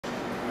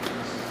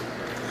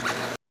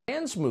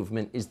Trans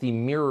movement is the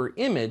mirror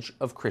image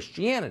of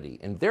Christianity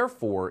and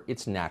therefore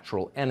its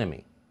natural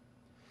enemy.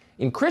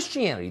 In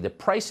Christianity, the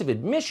price of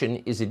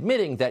admission is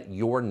admitting that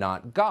you're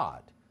not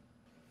God.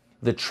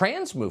 The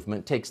trans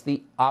movement takes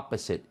the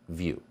opposite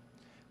view.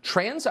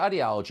 Trans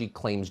ideology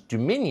claims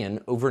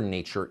dominion over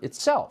nature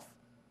itself.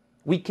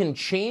 We can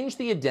change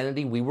the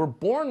identity we were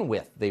born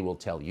with, they will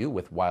tell you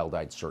with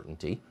wild-eyed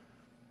certainty.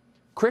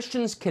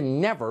 Christians can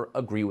never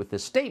agree with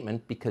this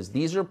statement because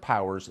these are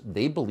powers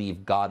they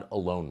believe God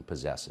alone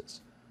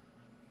possesses.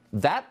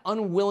 That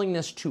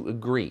unwillingness to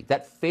agree,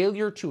 that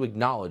failure to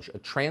acknowledge a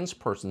trans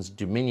person's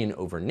dominion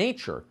over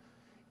nature,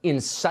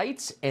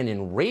 incites and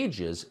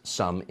enrages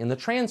some in the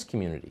trans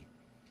community.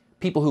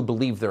 People who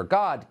believe they're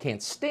God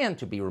can't stand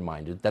to be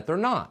reminded that they're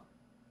not.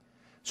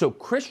 So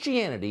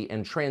Christianity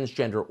and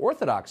transgender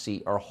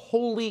orthodoxy are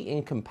wholly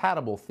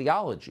incompatible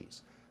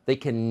theologies. They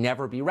can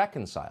never be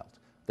reconciled.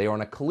 They are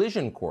on a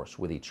collision course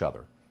with each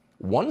other.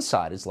 One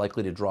side is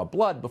likely to draw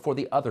blood before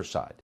the other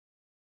side.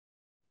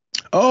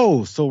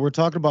 Oh, so we're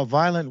talking about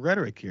violent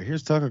rhetoric here.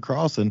 Here's Tucker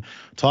Carlson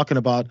talking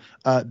about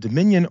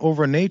dominion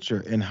over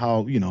nature and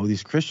how, you know,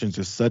 these Christians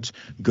are such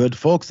good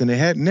folks and they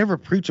had never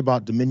preach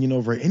about dominion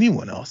over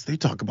anyone else. They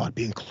talk about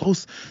being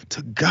close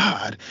to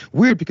God.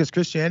 Weird, because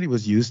Christianity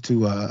was used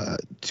to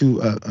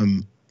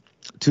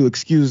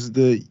excuse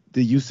the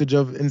usage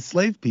of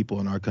enslaved people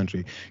in our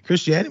country.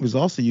 Christianity was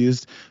also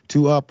used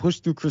to push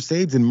through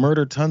crusades and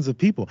murder tons of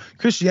people.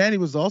 Christianity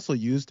was also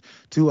used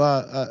to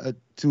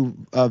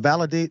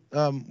validate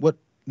what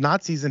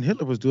Nazis and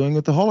Hitler was doing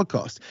with the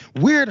Holocaust.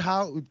 Weird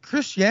how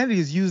Christianity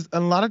is used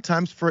a lot of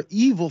times for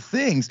evil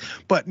things,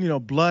 but, you know,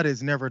 blood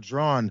is never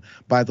drawn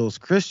by those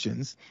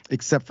Christians,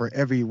 except for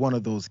every one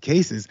of those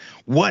cases.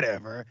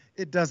 Whatever,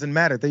 it doesn't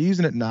matter. They're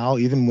using it now,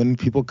 even when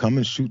people come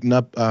and shooting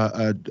up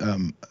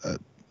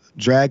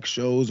drag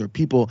shows or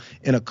people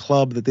in a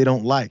club that they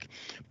don't like.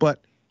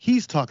 But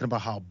he's talking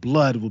about how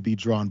blood will be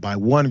drawn by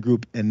one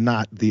group and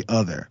not the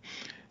other.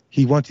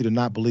 He wants you to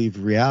not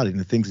believe reality and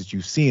the things that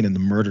you've seen and the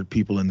murdered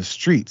people in the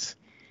streets.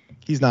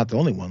 He's not the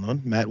only one, though.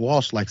 Matt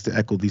Walsh likes to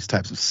echo these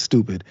types of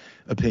stupid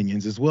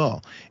opinions as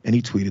well. And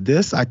he tweeted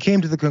this: I came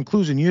to the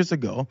conclusion years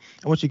ago.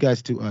 I want you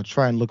guys to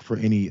try and look for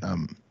any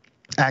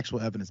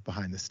actual evidence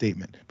behind the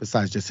statement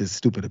besides just his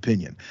stupid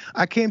opinion.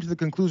 I came to the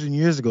conclusion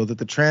years ago that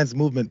the trans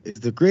movement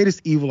is the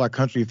greatest evil our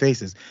country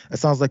faces. That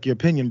sounds like your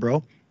opinion,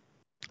 bro.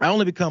 I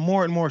only become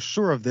more and more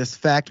sure of this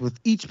fact with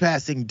each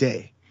passing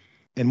day,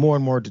 and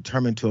more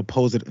determined to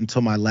oppose it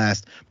until my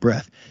last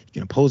breath. You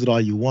can oppose it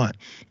all you want,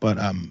 but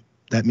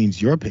that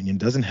means your opinion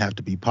doesn't have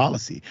to be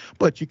policy.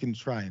 But you can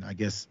try and, I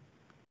guess,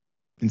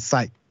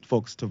 incite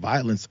folks to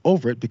violence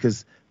over it,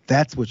 because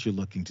that's what you're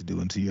looking to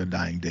do until your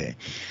dying day.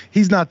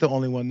 He's not the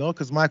only one, though,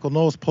 because Michael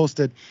Knowles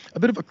posted a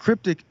bit of a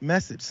cryptic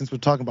message since we're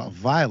talking about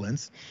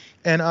violence.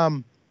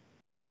 And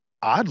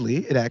oddly,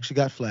 it actually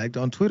got flagged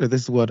on Twitter.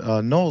 This is what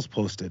Knowles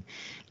posted,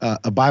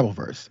 a Bible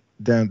verse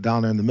down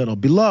there in the middle.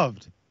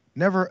 Beloved,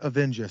 never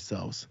avenge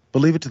yourselves, but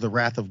leave it to the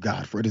wrath of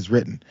God, for it is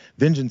written,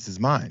 vengeance is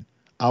mine,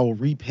 I will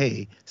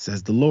repay,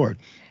 says the Lord.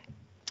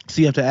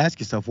 So you have to ask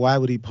yourself, why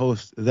would he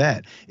post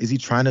that? Is he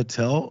trying to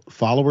tell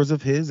followers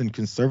of his and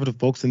conservative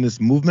folks in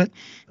this movement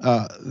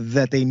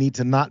that they need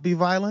to not be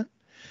violent?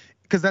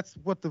 Because that's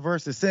what the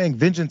verse is saying.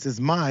 Vengeance is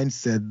mine,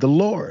 said the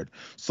Lord.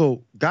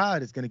 So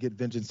God is going to get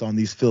vengeance on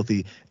these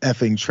filthy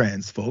effing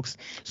trans folks.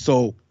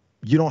 So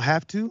you don't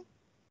have to?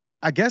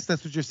 I guess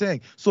that's what you're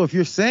saying. So if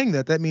you're saying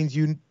that, that means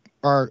you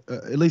are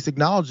at least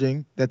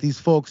acknowledging that these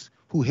folks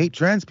who hate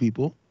trans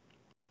people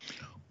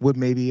would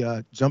maybe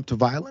jump to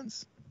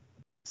violence.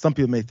 Some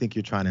people may think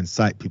you're trying to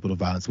incite people to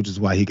violence, which is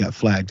why he got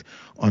flagged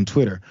on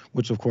Twitter,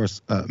 which, of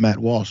course, Matt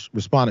Walsh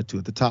responded to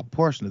at the top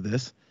portion of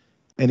this.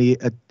 And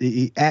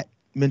he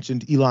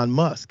mentioned Elon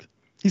Musk.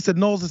 He said,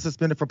 Knowles is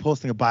suspended for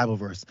posting a Bible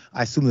verse.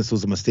 I assume this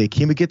was a mistake.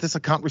 Can we get this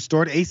account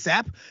restored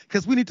ASAP?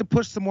 Because we need to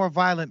push some more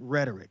violent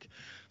rhetoric.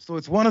 So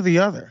it's one or the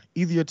other.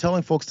 Either you're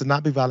telling folks to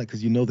not be violent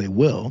because you know they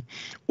will,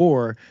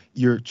 or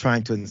you're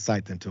trying to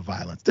incite them to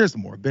violence. There's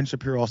more. Ben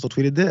Shapiro also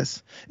tweeted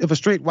this: if a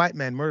straight white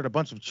man murdered a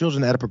bunch of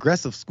children at a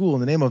progressive school in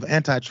the name of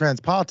anti-trans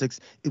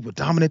politics, it would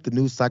dominate the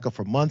news cycle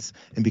for months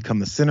and become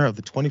the center of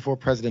the 24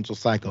 presidential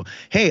cycle.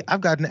 Hey, I've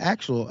got an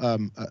actual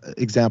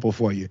example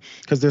for you,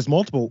 because there's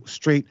multiple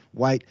straight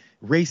white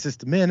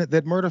racist men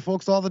that murder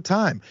folks all the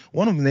time.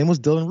 One of them, name was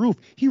Dylan Roof.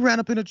 He ran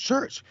up in a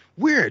church.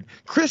 Weird.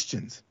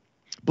 Christians.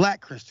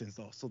 Black Christians,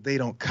 though, so they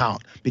don't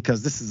count,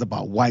 because this is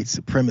about white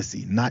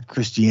supremacy, not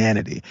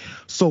Christianity.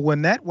 So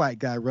when that white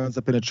guy runs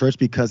up in a church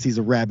because he's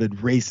a rabid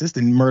racist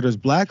and murders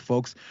black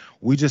folks,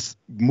 we just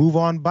move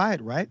on by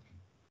it, right?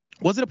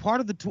 Was it a part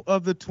of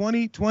the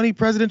 2020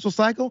 presidential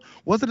cycle?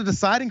 Was it a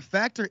deciding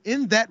factor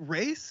in that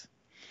race?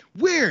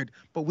 Weird,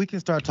 but we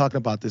can start talking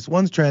about this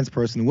one trans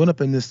person who went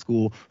up in this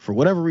school for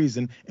whatever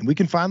reason, and we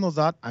can find those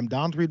out. I'm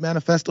down to read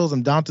manifestos.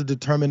 I'm down to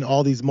determine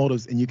all these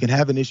motives, and you can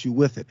have an issue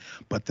with it.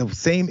 But the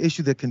same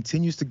issue that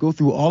continues to go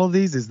through all of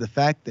these is the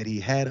fact that he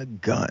had a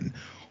gun.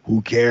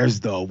 Who cares,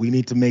 though? We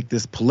need to make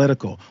this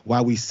political.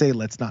 Why we say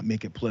let's not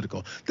make it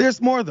political.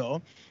 There's more,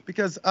 though,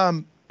 because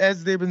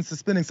as they've been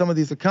suspending some of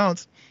these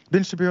accounts,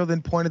 Ben Shapiro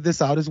then pointed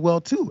this out as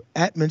well, too,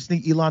 at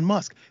mentioning Elon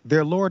Musk,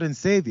 their Lord and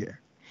Savior.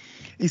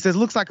 He says,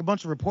 looks like a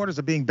bunch of reporters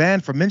are being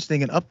banned from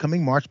mentioning an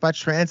upcoming march by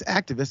trans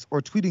activists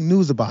or tweeting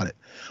news about it.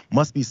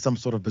 Must be some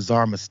sort of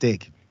bizarre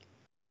mistake.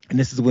 And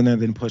this is when they've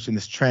been pushing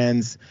this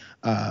trans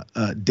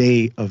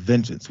day of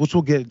vengeance, which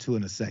we'll get into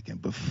in a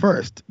second. But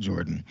first,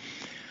 Jordan,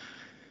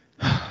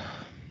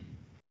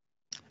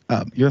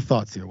 your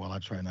thoughts here while I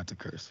try not to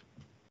curse.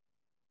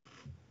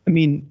 I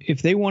mean,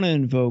 if they want to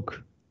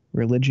invoke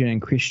religion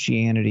and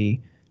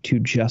Christianity to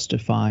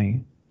justify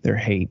their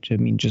hate, I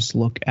mean, just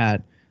look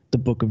at the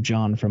book of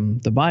John from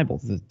the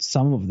Bible.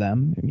 Some of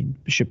them, I mean,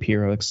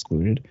 Shapiro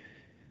excluded,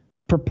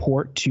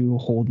 purport to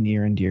hold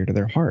near and dear to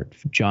their heart.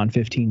 John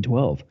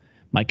 15:12.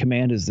 My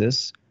command is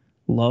this: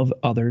 love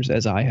others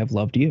as I have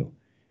loved you.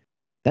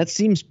 That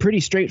seems pretty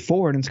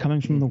straightforward, and it's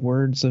coming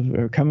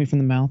from coming from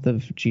the mouth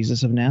of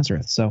Jesus of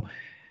Nazareth. So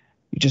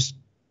you just,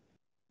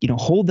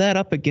 hold that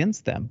up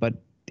against them. But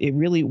it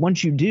really,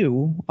 once you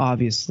do,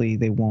 obviously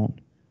they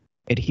won't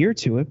adhere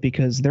to it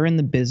because they're in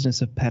the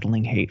business of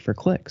peddling hate for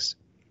clicks.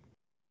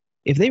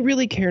 If they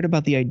really cared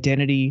about the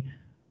identity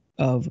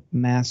of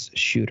mass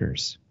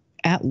shooters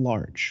at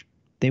large,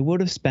 they would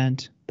have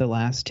spent the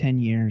last 10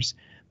 years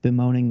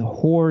bemoaning the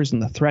horrors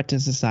and the threat to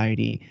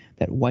society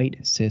that white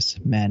cis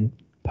men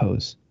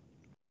pose.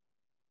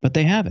 But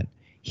they haven't.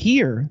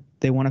 Here,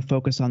 they want to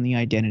focus on the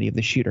identity of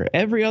the shooter.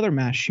 Every other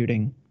mass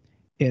shooting,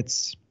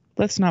 it's,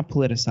 let's not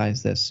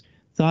politicize this.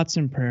 Thoughts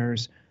and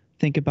prayers.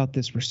 Think about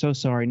this. We're so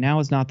sorry. Now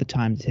is not the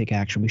time to take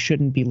action. We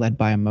shouldn't be led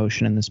by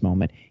emotion in this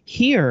moment.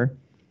 Here,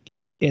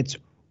 it's,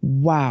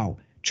 wow,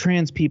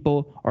 trans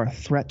people are a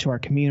threat to our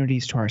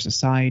communities, to our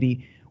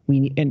society.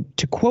 And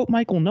to quote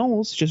Michael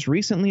Knowles just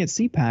recently at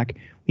CPAC,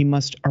 we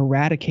must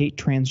eradicate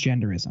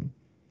transgenderism.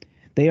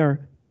 They are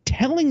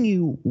telling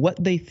you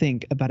what they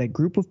think about a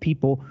group of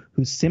people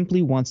who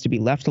simply wants to be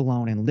left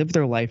alone and live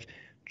their life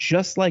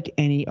just like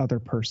any other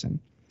person.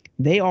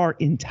 They are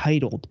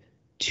entitled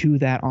to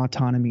that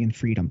autonomy and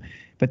freedom.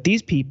 But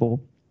these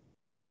people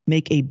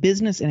make a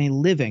business and a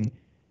living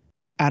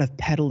out of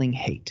peddling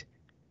hate.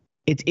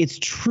 It's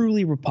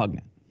truly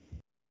repugnant.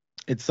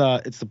 It's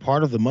a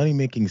part of the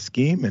money-making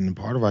scheme and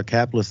part of our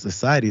capitalist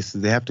society, so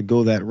they have to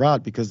go that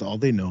route because all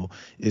they know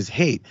is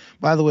hate.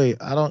 By the way,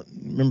 I don't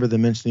remember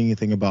them mentioning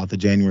anything about the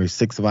January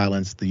 6th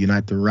violence, the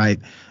Unite the Right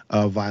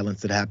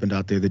violence that happened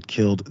out there that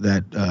killed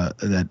that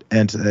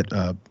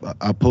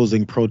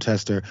opposing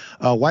protester.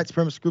 White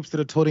supremacist groups that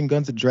are toting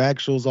guns at drag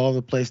shows all over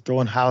the place,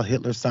 throwing Heil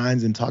Hitler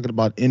signs and talking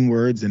about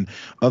N-words and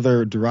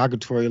other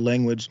derogatory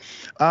language.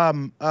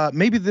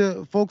 Maybe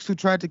the folks who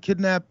tried to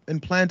kidnap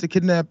and plan to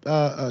kidnap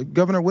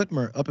Governor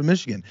Whitmer up in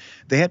Michigan,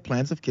 they had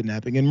plans of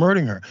kidnapping and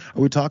murdering her.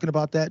 Are we talking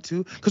about that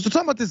too? Because we're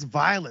talking about this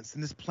violence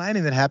and this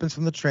planning that happens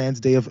from the Trans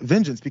Day of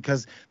Vengeance,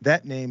 because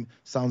that name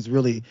sounds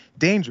really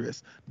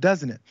dangerous,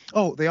 doesn't it?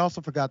 Oh, they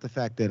also forgot the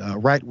fact that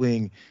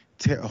right-wing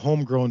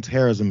homegrown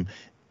terrorism,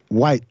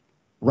 white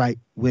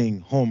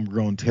right-wing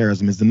homegrown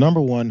terrorism is the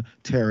number one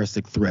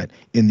terroristic threat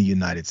in the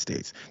United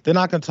States. They're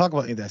not going to talk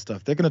about any of that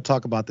stuff. They're going to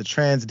talk about the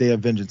Trans Day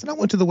of Vengeance. And I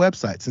went to the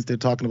website since they're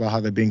talking about how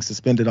they're being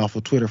suspended off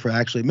of Twitter for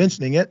actually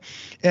mentioning it.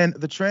 And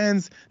the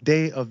Trans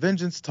Day of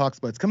Vengeance talks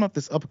about, it's coming up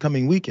this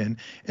upcoming weekend,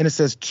 and it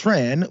says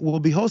Tran will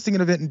be hosting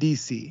an event in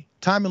D.C.,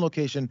 time and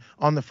location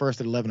on the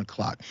 1st at 11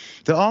 o'clock.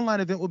 The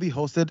online event will be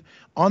hosted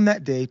on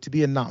that day to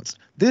be announced.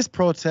 This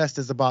protest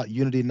is about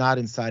unity, not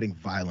inciting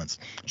violence.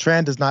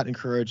 Tran does not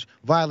encourage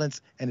violence,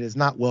 and it is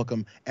not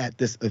welcome at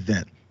this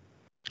event.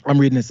 I'm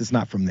reading this. It's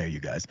not from there, you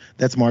guys.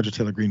 That's Marjorie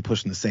Taylor Greene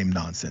pushing the same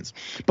nonsense.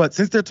 But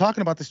since they're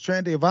talking about this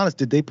Trans Day of Violence,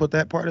 did they put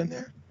that part in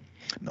there?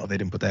 No, they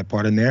didn't put that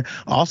part in there.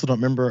 I also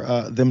don't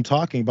remember them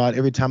talking about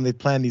every time they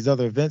plan these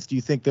other events. Do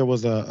you think there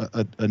was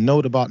a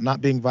note about not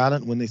being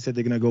violent when they said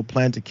they're going to go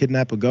plan to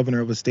kidnap a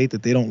governor of a state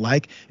that they don't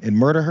like and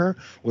murder her?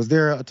 Was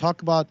there a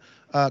talk about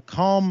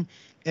calm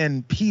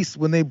and peace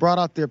when they brought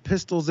out their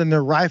pistols and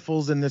their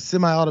rifles and their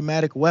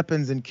semi-automatic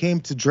weapons and came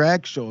to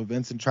drag show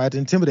events and tried to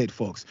intimidate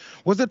folks?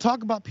 Was there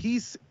talk about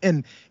peace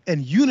and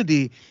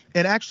unity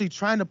and actually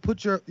trying to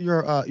put your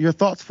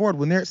thoughts forward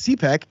when they're at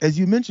CPAC, as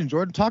you mentioned,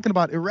 Jordan, talking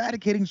about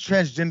eradicating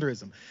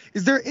transgenderism?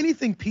 Is there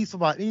anything peaceful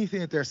about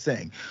anything that they're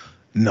saying?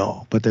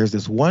 No, but there's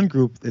this one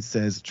group that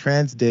says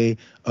Trans Day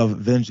of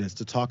Vengeance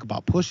to talk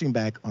about pushing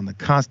back on the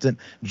constant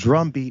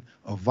drumbeat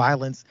of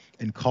violence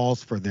and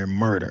calls for their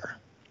murder.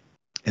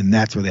 And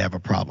that's where they have a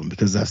problem,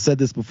 because I've said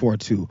this before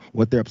too.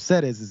 What they're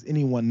upset is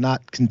anyone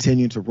not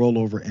continuing to roll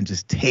over and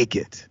just take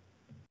it.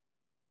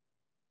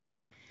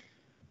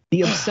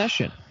 The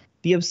obsession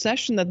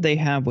that they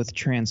have with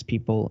trans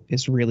people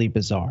is really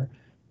bizarre,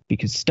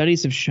 because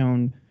studies have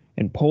shown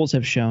and polls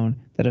have shown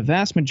that a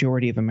vast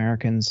majority of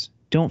Americans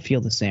don't feel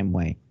the same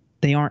way.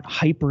 They aren't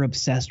hyper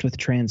obsessed with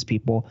trans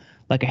people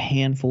like a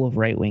handful of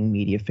right-wing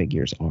media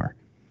figures are.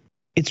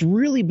 It's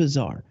really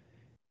bizarre.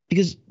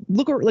 Because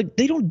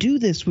they don't do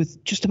this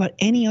with just about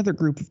any other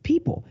group of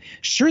people.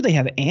 Sure, they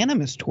have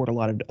animus toward a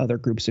lot of other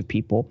groups of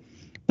people,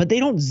 but they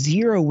don't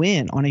zero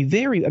in on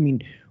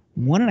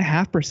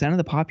 1.5% of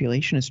the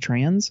population is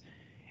trans.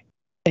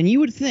 And you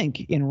would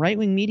think in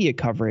right-wing media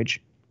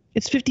coverage,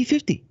 it's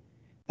 50-50.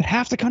 That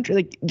half the country,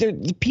 like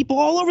the people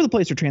all over the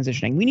place are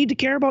transitioning. We need to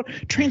care about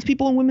trans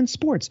people in women's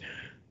sports.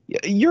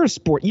 You're a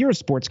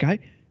sports guy.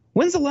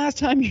 When's the last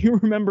time you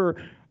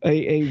remember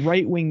a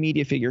right-wing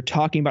media figure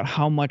talking about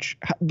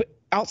but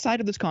outside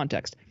of this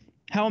context,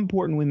 how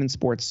important women's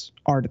sports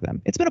are to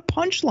them? It's been a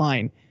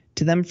punchline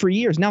to them for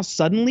years. Now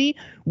suddenly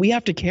we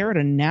have to care at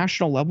a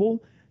national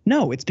level.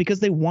 No, it's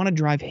because they want to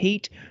drive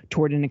hate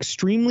toward an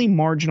extremely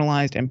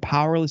marginalized and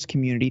powerless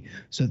community,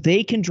 so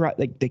they can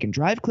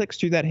drive clicks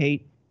through that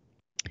hate,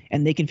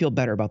 and they can feel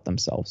better about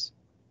themselves.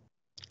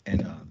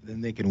 And then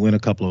they can win a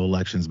couple of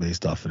elections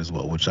based off it as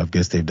well, which I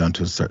guess they've done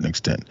to a certain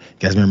extent. You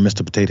guys remember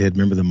Mr. Potato Head?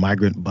 Remember the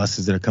migrant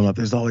buses that are coming up?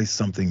 There's always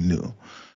something new.